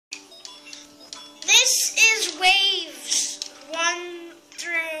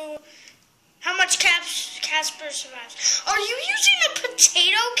Casper survives. Are you using a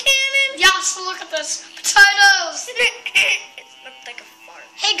potato cannon? Yeah, so look at this. Potatoes! It looked like a fart.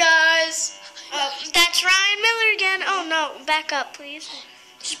 Hey guys! That's Ryan Miller again. Oh no, back up please.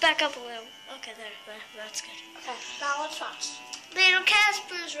 Just back up a little. Okay, there, that's good. Okay, now let's watch. Little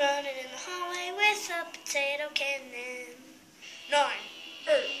Casper's running in the hallway with a potato cannon. 9,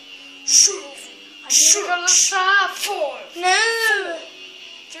 8, 7, I need to go to the shop. 4, No!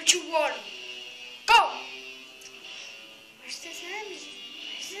 3, 2, 1. Go! Where's the zombies?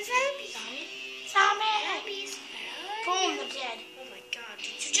 Zombies. Boom, they're dead. Oh my god,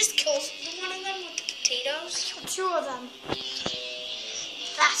 did you just kill one of them with the potatoes? Two of them.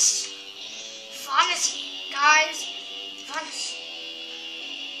 That's vanity, guys. Vanity.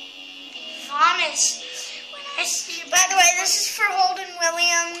 When I see By the way, this is for Holden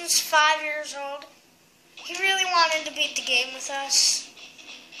Williams, 5 years old. He really wanted to beat the game with us.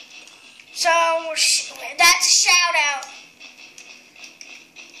 So, that's a shout out.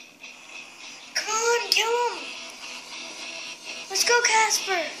 Come on, kill him. Let's go,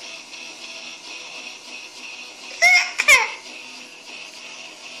 Casper.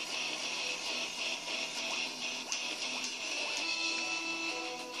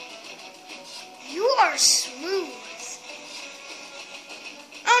 You are smooth.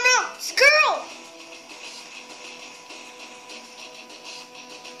 Oh no, it's a girl.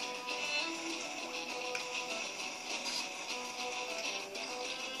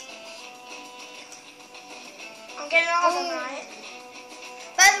 I'm getting all of them right.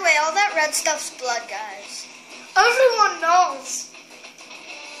 By the way, all that red stuff's blood, guys. Everyone knows.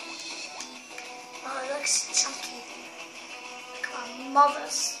 Oh, it looks chunky. Like my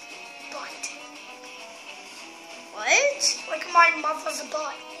mother's butt. What? Like my mother's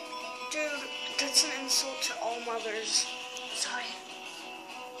butt. Dude, that's an insult to all mothers. Sorry.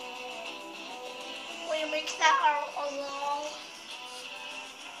 Will you make that a lol?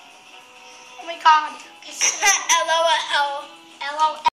 Oh my god. LOL. LOL.